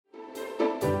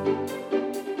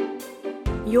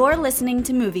You're listening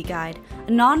to Movie Guide,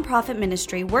 a non-profit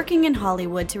ministry working in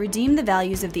Hollywood to redeem the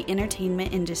values of the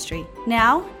entertainment industry.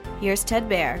 Now, here's Ted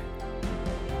Baer.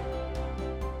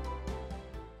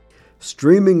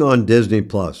 Streaming on Disney+,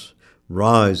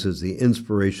 Rise is the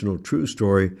inspirational true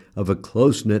story of a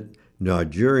close-knit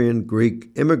Nigerian-Greek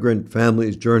immigrant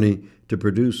family's journey to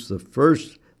produce the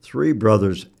first three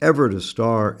brothers ever to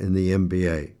star in the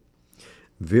NBA.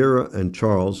 Vera and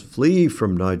Charles flee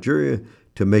from Nigeria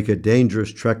to make a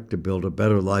dangerous trek to build a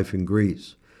better life in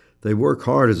Greece. They work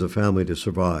hard as a family to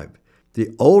survive.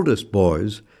 The oldest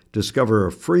boys discover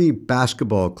a free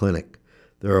basketball clinic.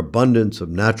 Their abundance of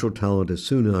natural talent is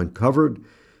soon uncovered.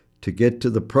 To get to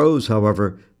the pros,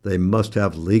 however, they must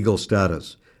have legal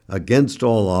status. Against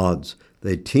all odds,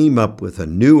 they team up with a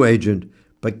new agent,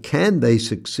 but can they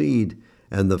succeed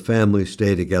and the family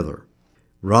stay together?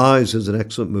 Rise is an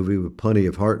excellent movie with plenty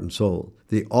of heart and soul.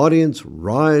 The audience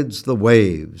rides the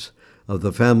waves of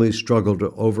the family's struggle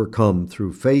to overcome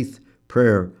through faith,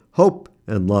 prayer, hope,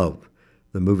 and love.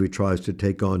 The movie tries to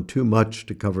take on too much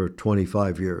to cover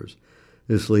 25 years.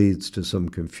 This leads to some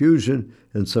confusion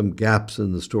and some gaps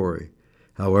in the story.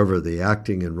 However, the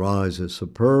acting in Rise is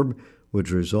superb,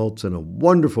 which results in a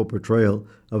wonderful portrayal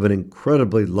of an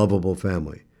incredibly lovable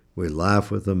family. We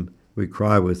laugh with them, we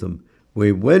cry with them,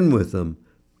 we win with them.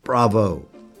 Bravo!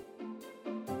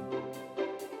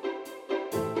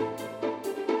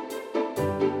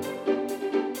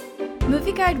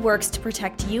 Movie Guide works to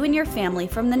protect you and your family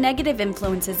from the negative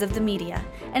influences of the media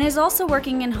and is also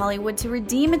working in Hollywood to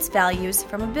redeem its values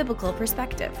from a biblical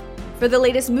perspective. For the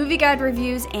latest Movie Guide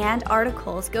reviews and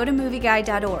articles, go to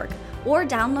movieguide.org or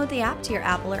download the app to your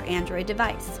Apple or Android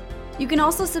device. You can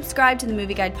also subscribe to the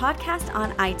Movie Guide podcast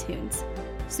on iTunes.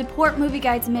 Support Movie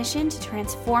Guide's mission to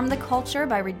transform the culture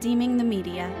by redeeming the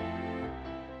media.